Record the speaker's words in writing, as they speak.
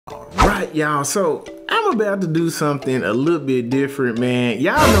Alright, y'all, so I'm about to do something a little bit different, man.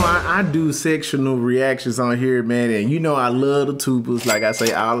 Y'all know I do sectional reactions on here, man, and you know I love the tubas. Like I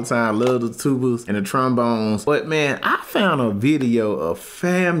say all the time, love the tubas and the trombones. But man, I found a video of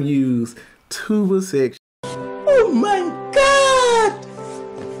FAMU's Tuba Sectional. Oh my God!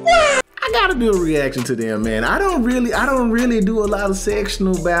 I gotta do a reaction to them, man. I don't really do a lot of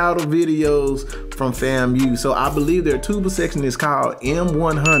sectional battle videos from FAMU. So I believe their tuba section is called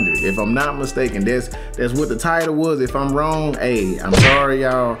M100. If I'm not mistaken, that's what the title was. If I'm wrong, hey, I'm sorry,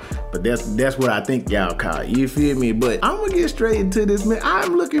 y'all, but that's what I think y'all call it. You feel me? But I'm gonna get straight into this, man.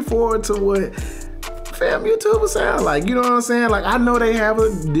 I'm looking forward to what FAMU tuba sound like. You know what I'm saying? Like, I know they have a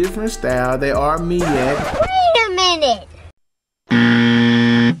different style. They are Miak. Wait a minute.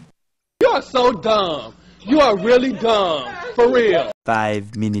 You are so dumb. You are really dumb. For real.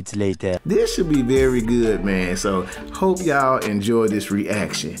 5 minutes later. This should be very good, man. So hope y'all enjoy this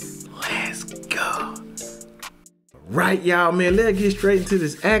reaction. Let's go. Right, y'all, man. Let's get straight into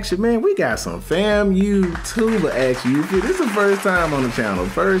this action, man. We got some FAMU tuba action. You feel? This is the first time on the channel.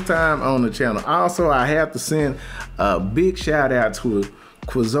 First time on the channel. Also, I have to send a big shout out to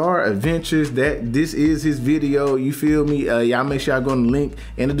Quasar Adventures. This is his video. You feel me? Y'all make sure y'all go on the link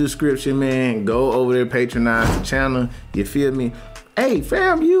in the description, man. Go over there, patronize the channel. You feel me? Hey,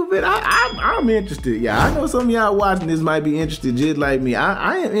 FAMU, man, I'm interested. Yeah, I know some of y'all watching this might be interested just like me.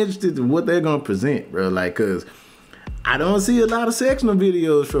 I am interested in what they're gonna present, bro. Like, cause I don't see a lot of sectional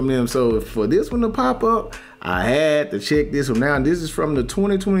videos from them. So for this one to pop up, I had to check this one out. This is from the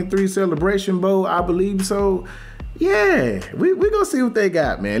 2023 Celebration Bowl, I believe so. Yeah, we gonna see what they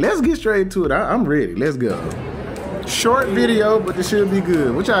got, man. Let's get straight to it. I'm ready. Let's go. Short video, but this should be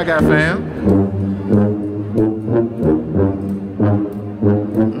good. What y'all got, fam?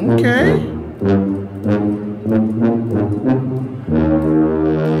 Okay.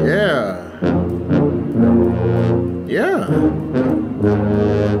 Yeah. Yeah.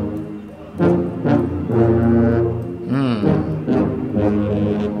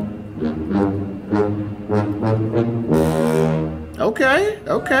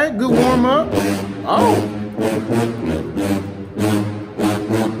 Okay, good warm up. Oh.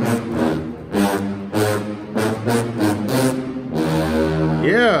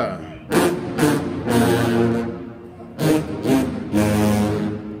 Yeah.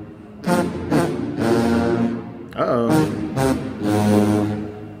 Uh-oh.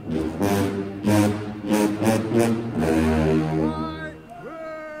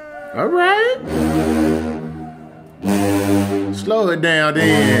 All right. Slow it down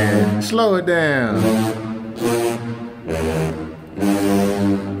then. Slow it down.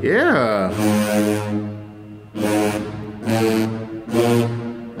 Yeah.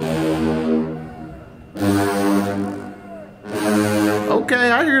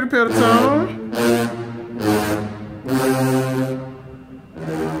 Okay, I hear the pedal tone.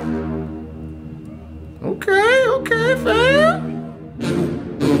 Okay, fam.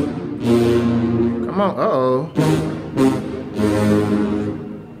 Come on, uh-oh.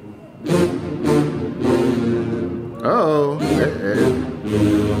 Uh-oh.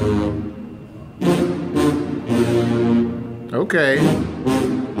 Okay.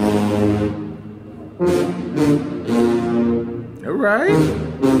 All right.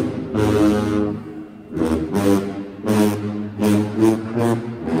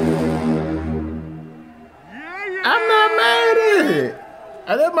 I'm not mad at it.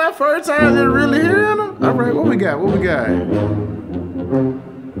 That's my first time just really hearing them. All right, what we got? What we got?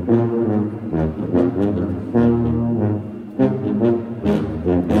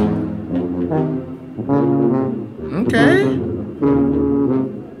 Okay.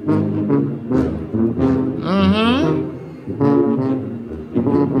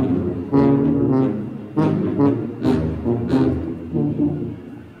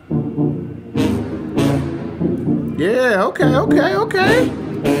 Yeah, okay.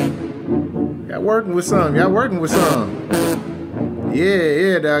 Y'all working with some.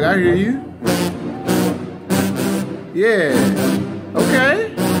 Yeah, dog, I hear you. Yeah, okay.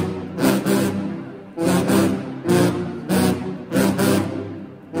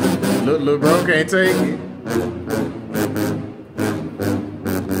 Little bro can't take it.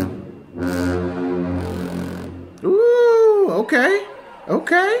 Ooh, okay.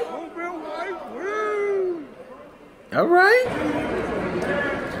 All right.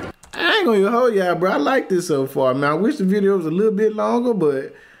 I ain't gonna even hold y'all, bro. I like this so far. Man, I wish the video was a little bit longer,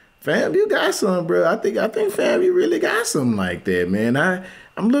 but fam, you got some, bro. I think fam, you really got something like that, man.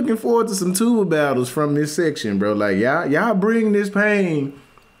 I'm looking forward to some tuba battles from this section, bro. Like y'all bring this pain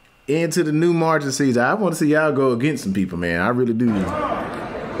into the new marching season. I want to see y'all go against some people, man. I really do.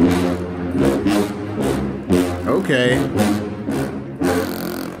 okay.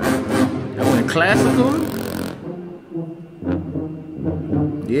 I went classical.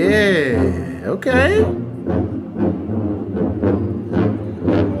 Yeah, okay.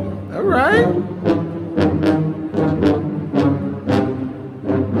 All right.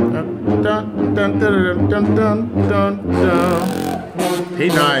 Dun, dun, dun, dun, dun, dun, dun. He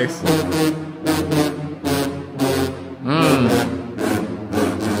nice.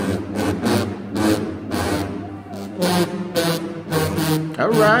 All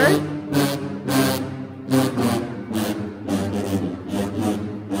right.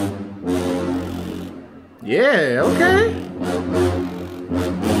 Yeah, okay.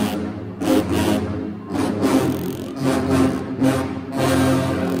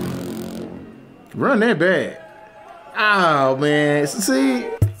 Run that back. Oh man, see,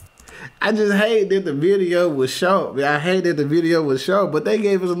 I just hate that the video was short. I hate that the video was short, but they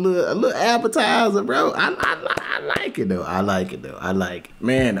gave us a little appetizer, bro. I like it though. I like it.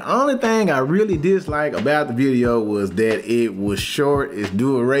 Man, the only thing I really dislike about the video was that it was short, its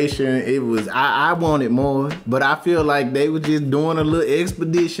duration. It was, I wanted more, but I feel like they were just doing a little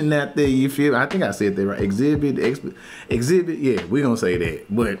expedition out there, you feel? I think I said that right. Exhibit, yeah, we gonna say that.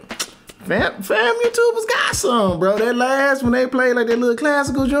 But fam YouTubers got some, bro. That last when they played like that little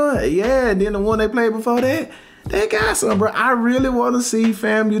classical joint, yeah, and then the one they played before that, they got some, bro. I really want to see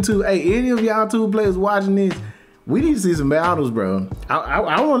fam YouTube. Hey, any of y'all YouTube players watching this, we need to see some battles, bro.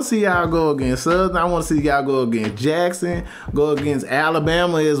 I want to see y'all go against Southern. I want to see y'all go against Jackson, go against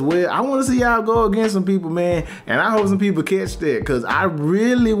Alabama as well. I want to see y'all go against some people, man. And I hope some people catch that, because I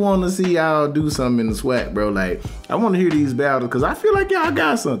really want to see y'all do something in the SWAT, bro. Like, I want to hear these battles, because I feel like y'all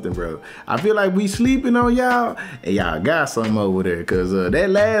got something, bro. I feel like we sleeping on y'all, and y'all got something over there. Because that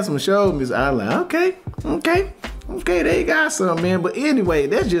last one showed me, so I was like, okay, they got something, man. But anyway,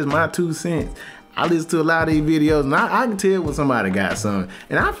 that's just my 2 cents. I listen to a lot of these videos, and I can tell when somebody got something.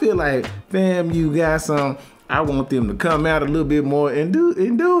 And I feel like, fam, you got some. I want them to come out a little bit more and do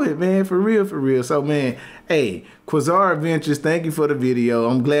it, man, for real. So, man, hey, Quasar Adventures, thank you for the video.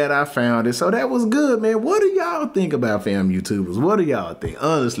 I'm glad I found it. So that was good, man. What do y'all think about fam YouTubers? What do y'all think?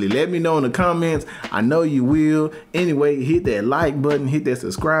 Honestly, let me know in the comments. I know you will. Anyway, hit that like button, hit that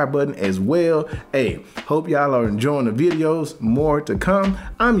subscribe button as well. Hey, hope y'all are enjoying the videos. More to come.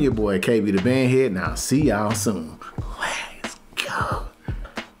 I'm your boy, KBThaBandHead, and I'll see y'all soon.